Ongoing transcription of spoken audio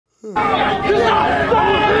I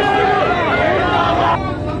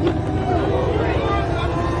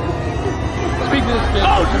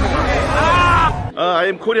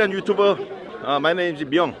am Korean YouTuber. My name is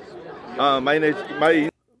Myung.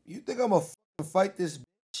 You think I'm gonna fight this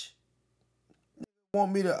bitch?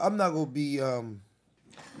 Want me to? I'm not gonna be. I'm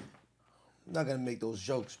not gonna make those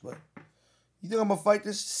jokes, but you think I'm gonna fight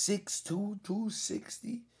this 6'2",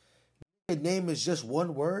 260? Your name is just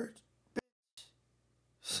one word, bitch.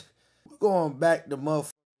 We're going back to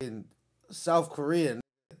motherfucking South Korea.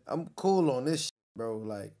 I'm cool on this shit, bro.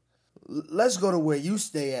 Like, let's go to where you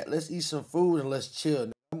stay at. Let's eat some food and let's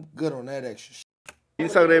chill. I'm good on that extra shit.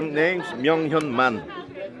 Instagram name's Myunghyun-man.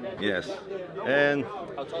 Yes. And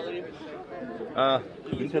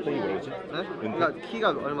은퇴했더니 뭐였지? 네? 그러니까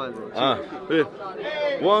키가 얼마나 돼요?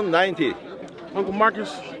 190. Uncle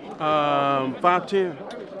Marcus, 5'10",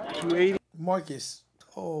 280. Marcus.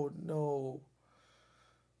 Oh no.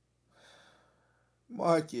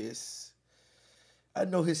 Marcus. I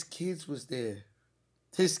know his kids was there.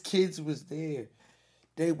 His kids was there.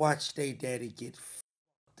 They watched their daddy get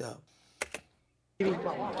fucked up.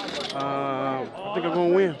 I think I'm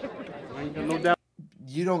gonna win. I ain't got no doubt.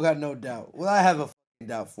 You don't got no doubt. Well, I have a fucking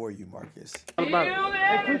doubt for you, Marcus.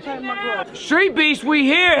 Street Beast, we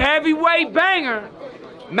here. Heavyweight banger.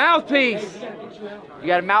 Mouthpiece. You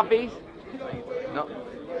got a mouthpiece? No.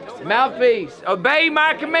 Mouthpiece. Obey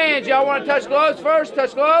my commands. Y'all want to touch gloves first?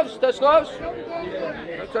 Touch gloves? Touch gloves?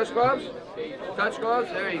 Touch gloves? Touch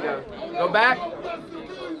gloves? There you go. Go back.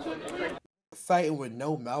 Fighting with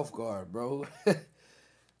no mouth guard, bro.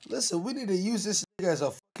 Listen, we need to use this nigga as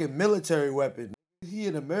a fucking military weapon. He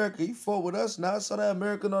in America. He fought with us. Now I saw that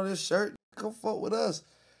American on his shirt. Come fight with us.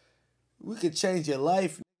 We could change your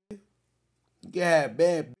life. Nigga. You can have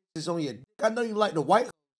bad bitches on your dick. I know you like the white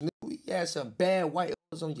hoes, nigga. We had some bad white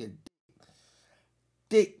hoes on your dick.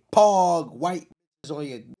 Dick, pog, white bitches on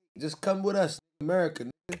your dick. Just come with us, America,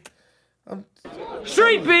 nigga.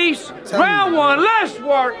 Street Beast, round one. Let's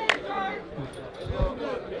work.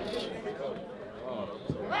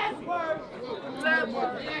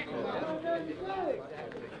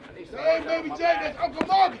 Hey, baby Jay, that's Uncle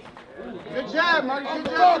Marcus. Good job, Marcus. Good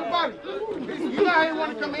job, buddy. You know how you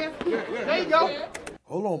want to come in. There you go.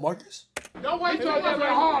 Hold on, Marcus. Don't wait till I get real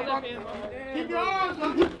hard, Marcus. Keep your arms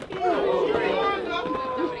up. Keep your arms up.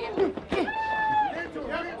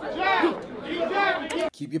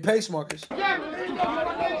 Keep your pace, Marcus. There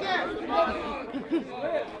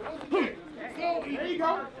you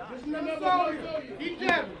go. Keep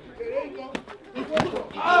jabbing.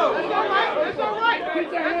 Oh, that's all right. That's all right.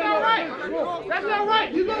 That's all right. That's all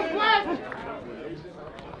right. You little flat.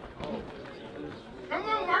 Come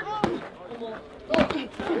on, Marcus.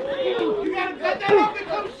 You gotta cut that off and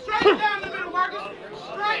come straight down the middle, Marcus.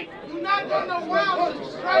 Straight. Do not do no wild.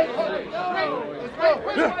 Straight.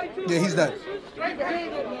 Straight. Yeah, he's done. Straight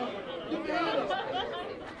behind it. Keep your hand up.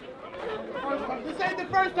 This ain't the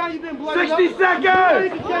first time you've been bloody. 60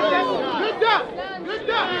 seconds. Good duck. Good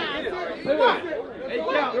duck. Come on.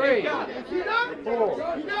 3, 4,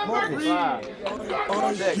 Marcus. 5,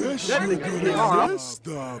 6. The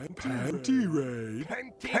Panty Raid.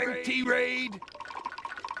 Panty Raid.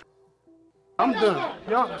 I'm done.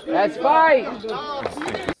 Let's fight.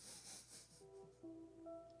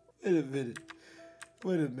 Wait a minute.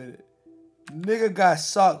 Wait a minute. Nigga got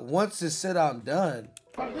socked once and said I'm done.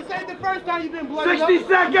 This ain't the first time you've been bloody. 60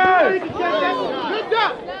 seconds. Good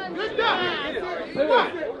duck. Good duck. Come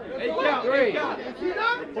on. 3,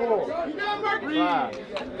 4, 5,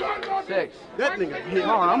 6. That nigga hit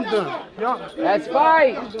hard. I'm done. Let's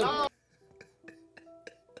fight.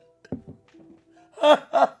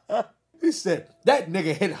 He said, that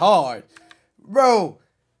nigga hit hard. Bro,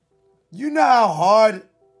 you know how hard,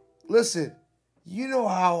 listen, you know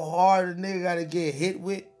how hard a nigga gotta get hit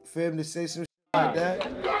with for him to say some shit like that?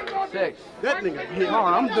 6. That nigga hit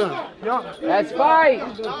hard. I'm done. Let's fight.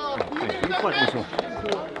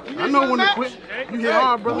 I know when to quit. You hit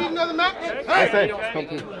hard, brother. Need another match? Hey. Come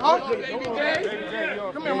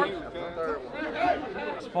here,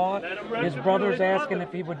 Marcus. Fought. His brother's asking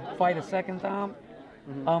if he would fight a second time.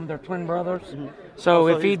 They're twin brothers. So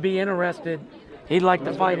if he'd be interested, he'd like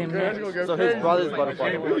to fight him next. So his brother's about to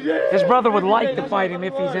fight him. His brother would like to fight him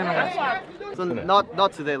if he's interested. So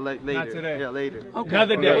not today, later. Not today. Yeah, later. Okay.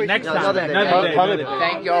 Another day. Next time. Another day.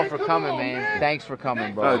 Thank y'all for coming, man. Thanks for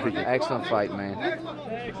coming, bro. Excellent fight, man.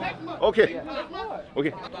 Okay.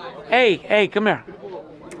 Okay. Hey, come here.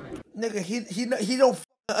 Nigga, he don't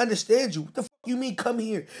understand you. What the fuck you mean come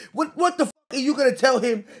here? What the fuck are you gonna tell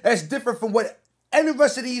him that's different from what any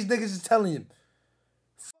rest of these niggas is telling him?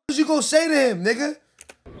 What you gonna say to him, nigga?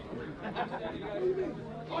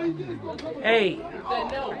 Hey.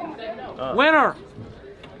 Winner.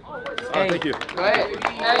 Hey. Thank you. Go ahead.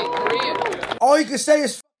 Hey, Korean. All you can say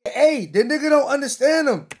is "hey." The nigga don't understand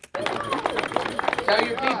him. Tell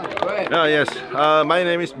your people. Go ahead. Yes. My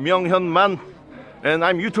name is Myung-hyun Man, and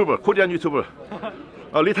I'm YouTuber, Korean YouTuber.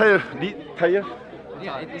 Retire.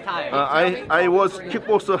 Yeah, it's tired. I was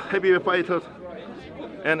kickboxer, heavyweight fighter,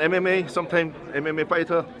 and MMA, sometimes MMA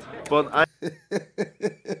fighter, but I.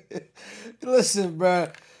 Listen, bro.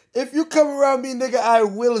 If you come around me, nigga, I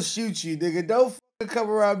will shoot you, nigga. Don't fucking come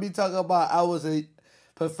around me talking about I was a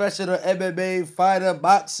professional MMA fighter,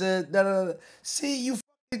 boxer. No. See, you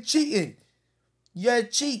fucking cheating. You're a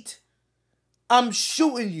cheat. I'm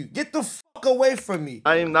shooting you. Get the fuck away from me.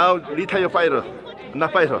 I'm now retired fighter,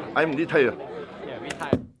 not fighter. I'm retired.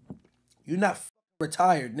 You're not fucking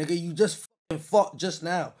retired, nigga. You just fucking fought just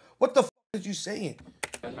now. What the fuck is you saying?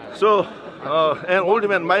 So, and old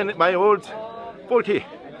man, my old 40.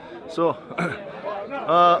 So,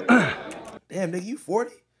 Damn, nigga, you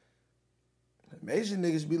 40? Asian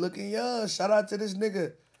niggas be looking young. Shout out to this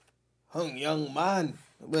nigga. Hung Young Man.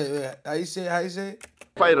 Wait. How you say it?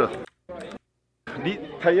 fighter.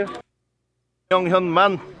 Retired. Myung-hyun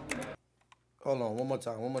Man. Hold on, one more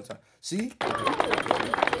time. See?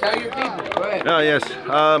 Tell your people. Go ahead. Yes.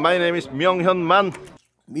 My name is Myung-hyun Man.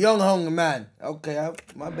 Myung Hung Man. Okay,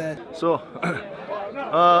 my bad. So,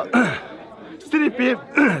 street beef,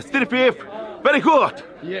 very good.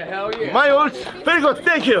 Yeah, hell yeah. My old, very good.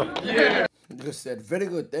 Thank you. Nigga said, very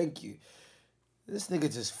good, thank you. This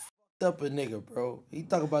nigga just fucked up a nigga, bro. He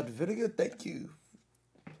talk about the very good, thank you.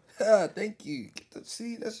 Thank you.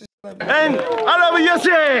 See, that's just like And I love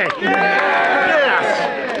USA.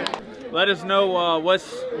 Yes. Let us know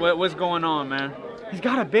what's going on, man. He's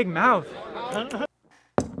got a big mouth.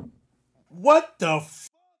 What the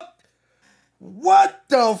fuck? What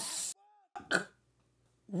the fuck?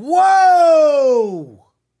 Whoa!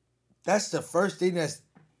 That's the first thing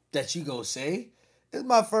that you go say? It's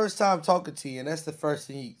my first time talking to you, and that's the first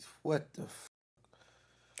thing you... What the fuck?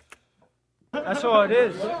 That's all it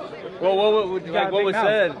is. Well, what was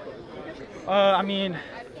said? I mean,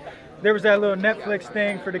 there was that little Netflix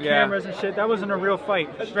thing for the cameras and shit. That wasn't a real fight.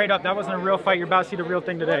 Straight up, that wasn't a real fight. You're about to see the real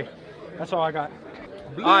thing today. That's all I got.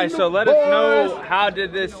 All right, so let us know, how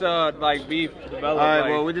did this beef develop? All right,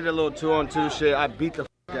 well, we did a little 2-on-2 shit. I beat the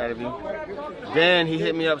out of him. Then he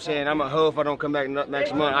hit me up saying, I'm a hoe if I don't come back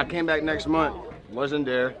next month. I came back next month, wasn't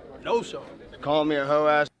there. No, sir. Called me a hoe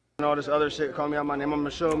ass and all this other shit. Called me out my name. I'm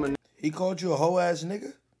a showman. He called you a hoe ass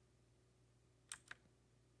nigga?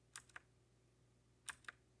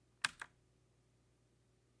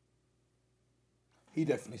 He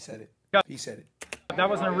definitely said it. He said it. That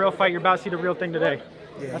wasn't a real fight. You're about to see the real thing today.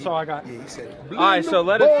 Yeah, That's all I got. Yeah, he said it. All right, so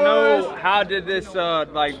let us know, how did this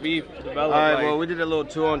beef develop? All right, well, we did a little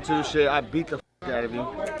 2-on-2 shit. I beat the out of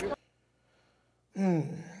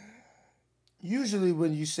him. Usually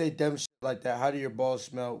when you say dumb shit like that, how do your balls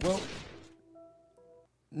smell? Well,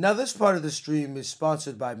 now this part of the stream is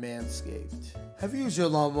sponsored by Manscaped. Have you used your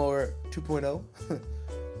lawnmower 2.0?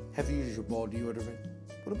 Have you used your ball deodorant?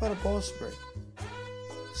 What about a ball spray?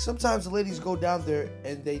 Sometimes the ladies go down there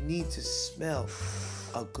and they need to smell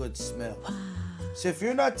a good smell. So if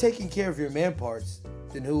you're not taking care of your man parts,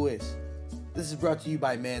 then who is? This is brought to you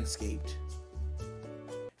by Manscaped.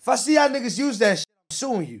 If I see y'all niggas use that shit, I'm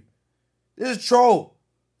suing you. This is a troll.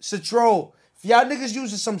 It's a troll. If y'all niggas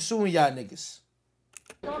use this, I'm suing y'all niggas.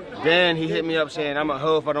 Then he hit me up saying, I'm a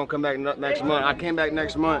hoe if I don't come back next month. I came back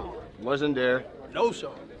next month, wasn't there. No, sir.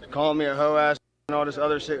 Called me a hoe ass and all this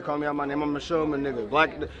other shit. Called me out my name. I'm a showman,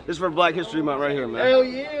 nigga. This is for Black History Month right here, man. Hell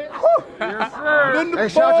yeah. Yes, sir. Hey,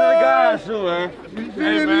 shout out to the guys too, man.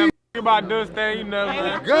 Hey, man, about this thing, you know,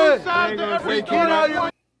 man. Good. We get out your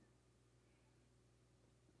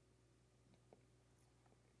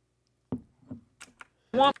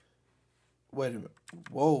Wait a minute.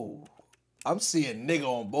 Whoa. I'm seeing nigga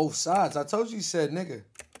on both sides. I told you he said nigga.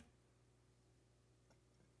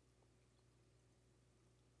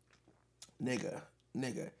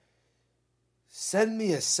 Nigga. Send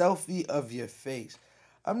me a selfie of your face.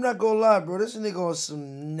 I'm not gonna lie, bro. This nigga on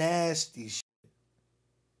some nasty shit.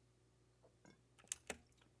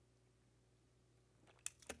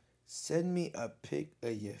 Send me a pic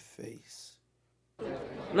of your face.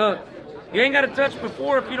 Look, you ain't got to touch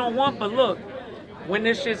before if you don't want, but look, when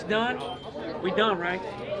this shit's done, we done, right?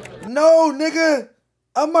 No, nigga.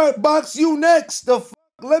 I might box you next. The fuck?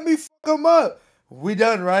 Let me fuck him up. We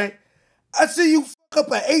done, right? I see you fuck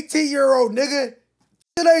up an 18-year-old nigga.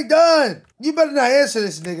 It ain't done. You better not answer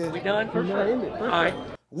this, nigga. We done? For sure. All right.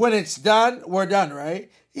 When it's done, we're done,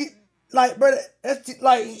 right? Like, brother, that's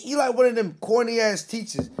like he like one of them corny ass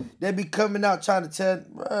teachers that be coming out trying to tell,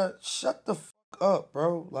 bro, shut the fuck up,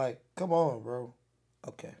 bro. Like, come on, bro.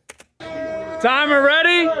 Okay. Timer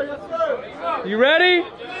ready? You ready?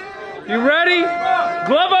 You ready?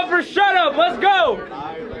 Glove up or shut up. Let's go.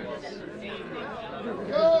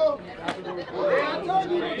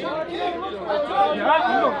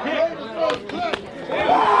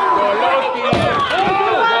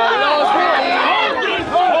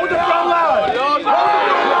 Hold the front line. Drop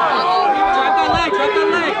that leg.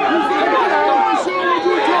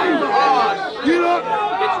 Get up.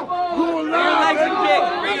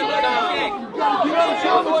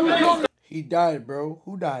 He died, bro.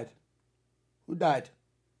 Who died? Who died?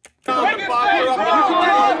 Get him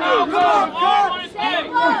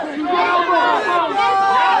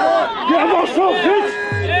on short, bitch!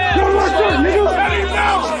 Get him on short, nigga! Let him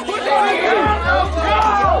down! Put that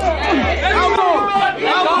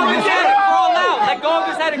Let go of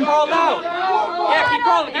his head and crawl out. Yeah, keep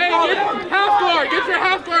crawling. half guard! Get your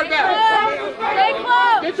half guard back! Stay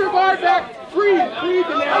close! Get your guard back! Freeze! Freeze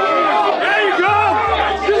in there! There you go!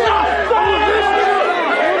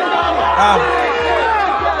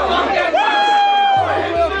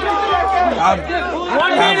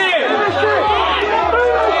 One minute!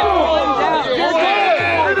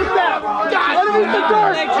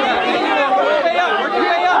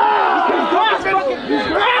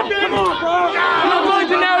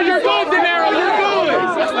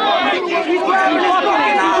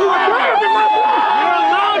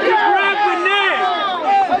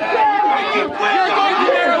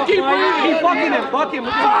 Fuck him.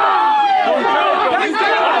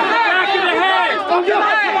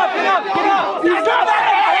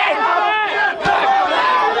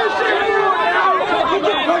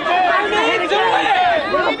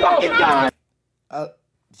 Get up.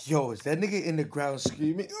 Yo, is that nigga in the ground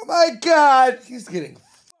screaming? Oh my God, he's getting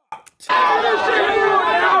fucked.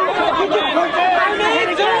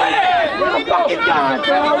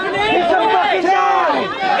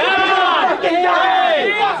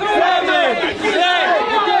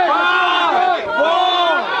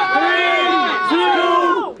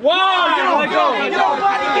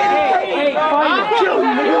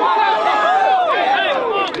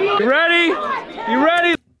 You ready? You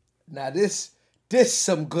ready? Now this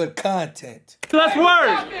some good content. Let's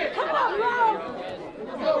work. Come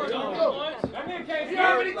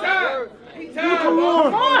on!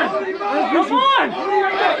 Come on!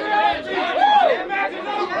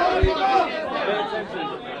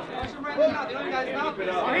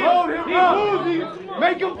 Hold him up!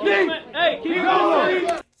 Make him think! Hey, keep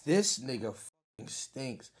going! This nigga fucking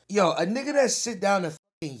stinks. Yo, a nigga that sit down and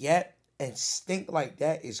fucking yap and stink like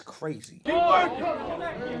that is crazy. Keep working!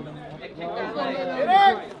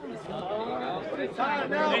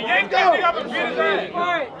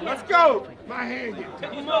 Let's go! My hand gets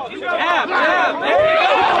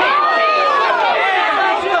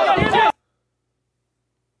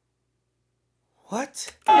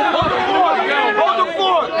What? Hold the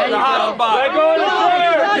floor! Let go of the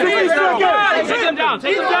chair! Take him down!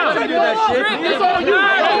 Take him down! Do that shit!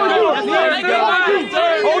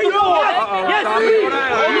 Hold the floor! Yes!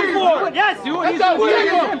 Hold the floor! Yes! Do what he's doing!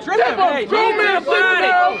 Hey, Go man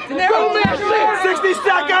shit! 60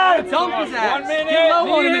 seconds! Dump his ass. 1 minute! Get low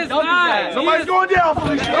on him and dump his ass. Somebody's going down!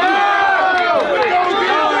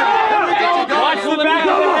 Watch the back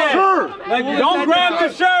of the head! Don't grab the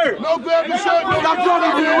shirt! No grab the shirt! Stop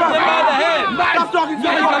talking to the ref! Stop talking to the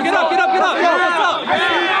ref! Get up.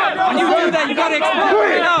 When you do that, you gotta explode.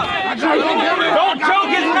 Get up. Don't choke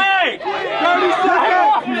his neck! 30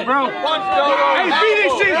 seconds! Bro. Hey, beat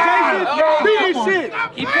this shit, Jason! Beat this shit!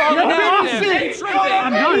 Keep crawling down.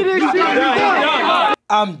 I'm done. Beat this shit!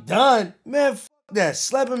 I'm done? Man, fuck that.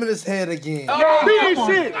 Slap him in his head again. Beat this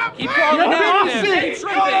shit! Keep crawling down.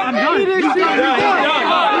 I'm done. Beat this shit!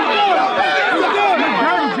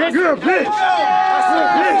 You're a bitch!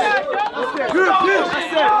 You're a bitch!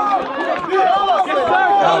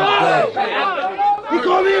 I'm done. He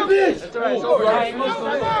called me a bitch!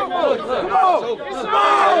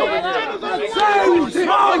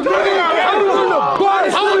 Small!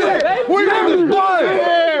 We're in the body!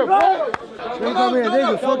 Don't call me a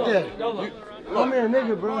nigga, fuck that. Call me a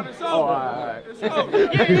nigga, bro. Oh, alright.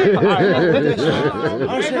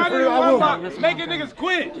 Making niggas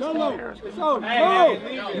quit!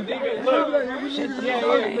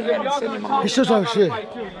 He should talk shit.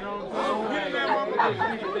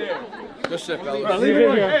 Good shit, fellas.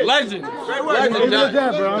 Legend. Legend, Jack.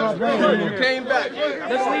 Bro, I'm not playing. You came back.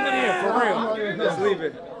 Let's leave it here, for real. Let's leave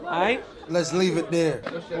it. right? Let's leave it there.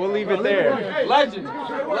 We'll leave it there. Legend.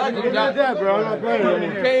 Legend. that, bro. I'm not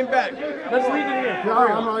playing. Came back. Let's leave it here.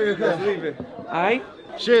 I'm out here. Let's leave it. All right?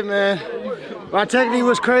 Shit, man. My technique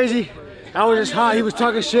was crazy. I was just hot. He was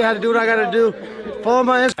talking shit. I had to do what I got to do. Follow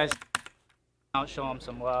my Instagram. I'll show him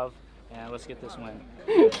some love, and let's get this win.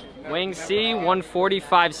 Wing C,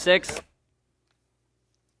 145.6.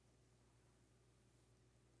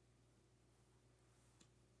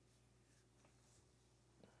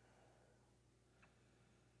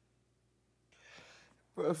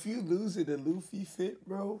 Bro, if you lose in a Luffy fit,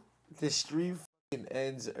 bro, the stream fucking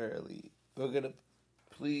ends early. We're gonna,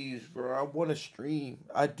 please, bro. I want to stream.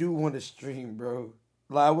 I do want to stream, bro.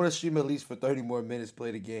 Like, I want to stream at least for 30 more minutes.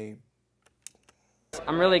 Play the game.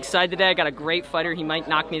 I'm really excited today. I got a great fighter. He might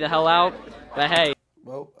knock me the hell out, but hey.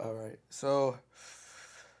 Well, all right. So,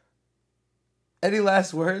 any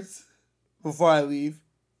last words before I leave?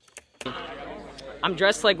 I'm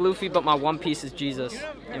dressed like Luffy, but my one piece is Jesus.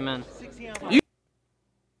 Amen.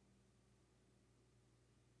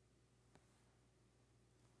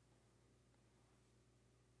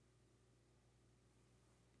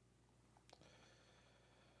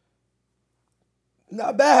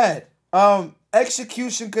 Not bad.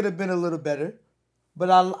 Execution could have been a little better, but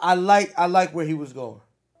I like where he was going.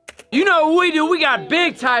 You know what we do? We got a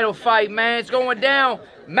big title fight, man. It's going down.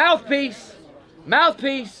 Mouthpiece.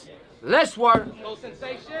 Mouthpiece. Let's work. Go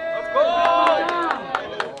Sensation. Let's go.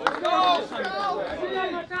 Let's go.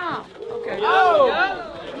 Let's go. Okay. Yo.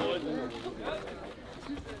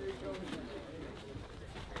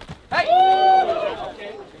 Hey.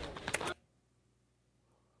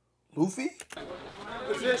 Luffy?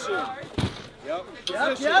 Position. Yep. Yep.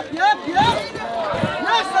 Yes, let's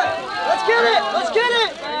get it. Let's get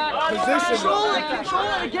it. Position. Control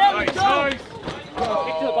it again. Let's go.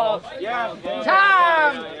 Kick to the ball. Yeah.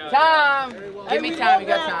 Time. Give me time. You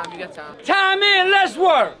got time. Time in. Let's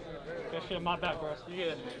work. That shit, my back, bro. You get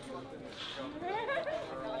it.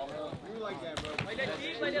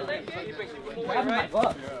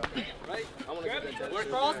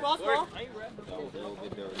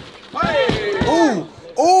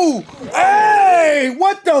 Ooh, hey,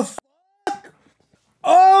 what the fuck?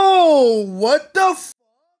 Oh, what the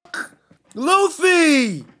fuck?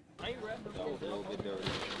 Luffy!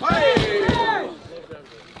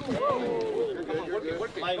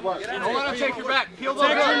 Hold on, take your back. Peel Take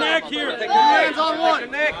your neck here. Take your hands on one.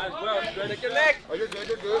 Take your neck. Oh, you're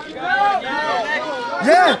good.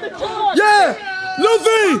 Yeah!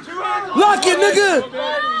 Luffy! Lock it, nigga!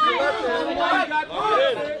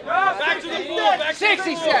 Back to the floor.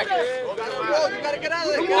 60 seconds. You gotta get out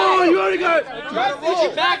of there. Come on, you already got it. Put you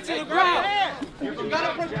back to the ground. You're good.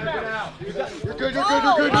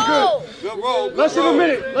 Good roll. Less than a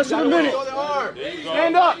minute.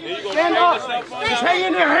 Stand up. Just hang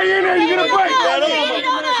in there. You're gonna break.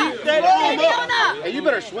 Keep that arm up. Hey, you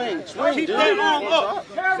better swing. Keep that arm up.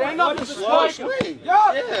 Stand up and Slow swing.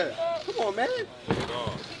 Yeah. Come on, man.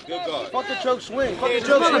 Good God. Fuck the choke swing.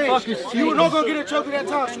 You were not gonna get a choke at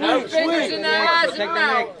that time. No fingers in the eyes and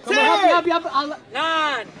mouth. 10,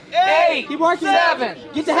 9, 8, keep working. 7,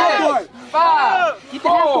 Get the head for it. 5, Get the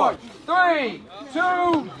head for 4, it. 3, 2,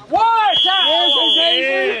 1.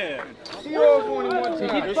 Yeah.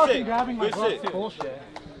 Keep fucking grabbing my gloves. Bullshit.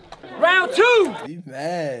 Round 2.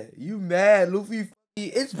 You mad, Luffy?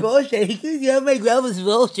 It's bullshit. Yeah, my grandma's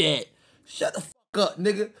bullshit. Shut the fuck up,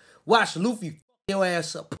 nigga. Watch Luffy fuck your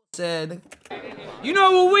ass up, pussy ass nigga. You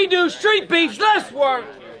know what we do? Street beefs. Let's work.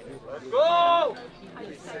 Let's go.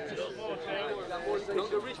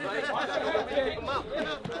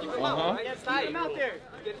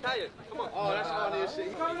 Get tired. Come on. Oh, that's funny as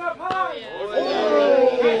shit. Coming up high.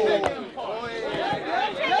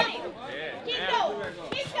 Keep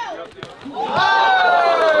going.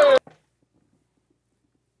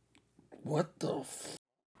 What the fuck,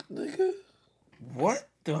 nigga? What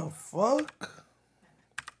the fuck?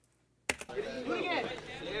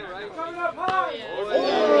 Coming up high.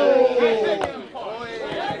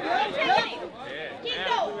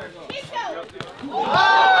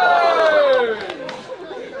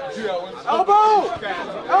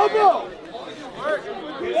 Elbow.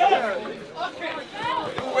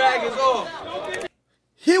 Rag is off.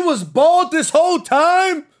 He was bald this whole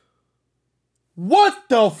time? What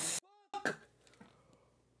the fuck?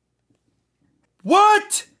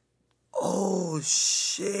 What? Oh,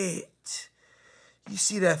 shit. You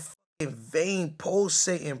see that fucking vein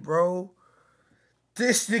pulsating, bro?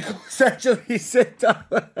 This nigga was actually sit down.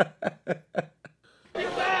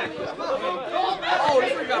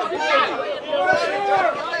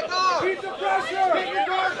 Keep the pressure. Get your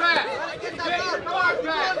guard back. Get that guard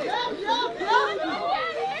back.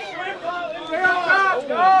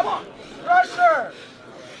 up! Pressure!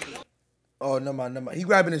 Oh, never mind, never mind. He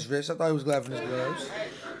grabbing his wrist. I thought he was grabbing his gloves.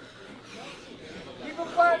 Keep him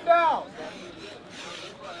flat down.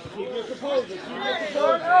 Keep your composure. Keep your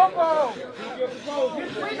composure. Elbow. Keep your composure.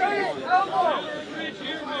 Elbow.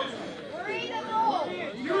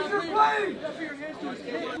 Use your blade.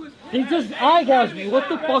 He just eye gouged me. What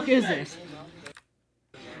the fuck is this?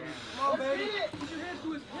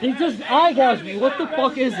 He just eye gouged me. What the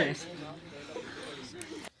fuck is this?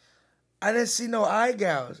 I didn't see no eye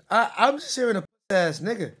gouge. I'm just hearing a ass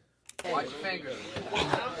nigga. Watch your finger.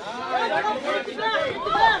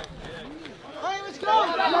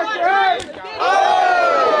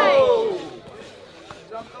 Oh!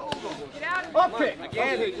 Up kick.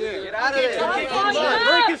 Again, get out of there.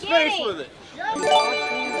 Break his face with it.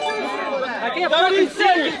 I can't fucking see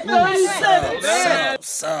it. 30 seconds.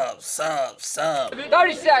 Sub.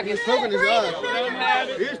 30 seconds. He's poking his eye.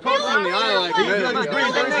 He's poking in the eye like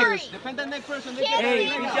Hey,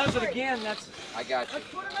 if he does it again, that's... I got you.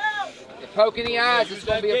 If poking the eyes, it's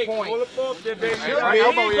going to be a point. right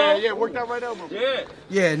elbow, yeah, work that right elbow.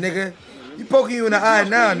 Yeah, nigga. He poking you in the eye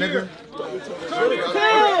now, nigga. 6,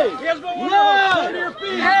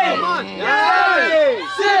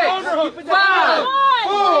 5,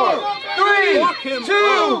 4, 3,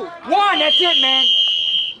 2, 1. That's it, man.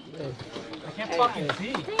 I can't fucking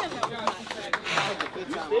see.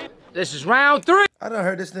 This is round 3. I done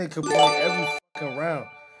heard this nigga complain every fucking round.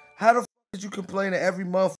 How the fuck did you complain at every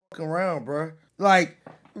motherfucking round, bruh? Like,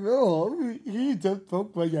 oh, he just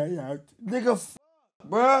poked my eye out. Nigga, fuck,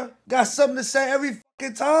 bruh. Got something to say every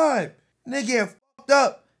fucking time. Nigga getting fucked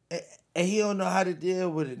up. And he don't know how to deal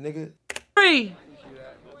with it, nigga. 3.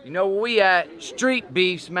 You know where we at? Street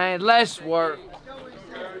beefs, man. Less work.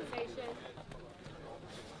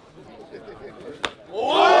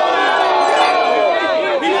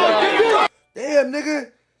 Damn,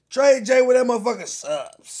 nigga. Trey J with that motherfucker.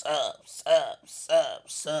 Sup.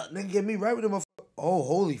 Nigga, get me right with that motherfucker. Oh,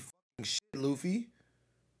 holy fucking shit, Luffy.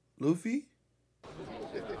 Luffy?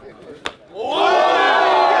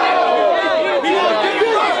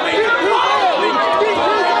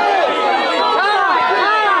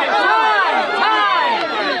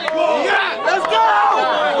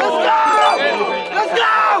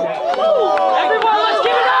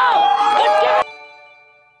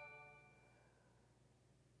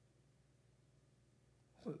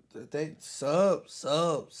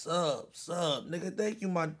 Sub. Nigga, thank you,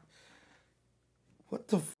 my... What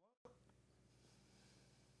the f...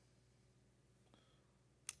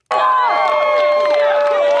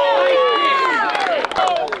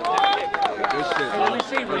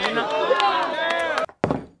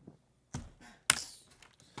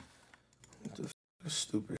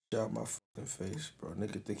 Stupid shit out my fucking face, bro.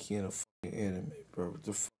 Nigga think he in a fucking anime, bro. What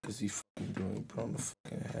the fuck is he fucking doing? Put on the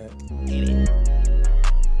fucking hat.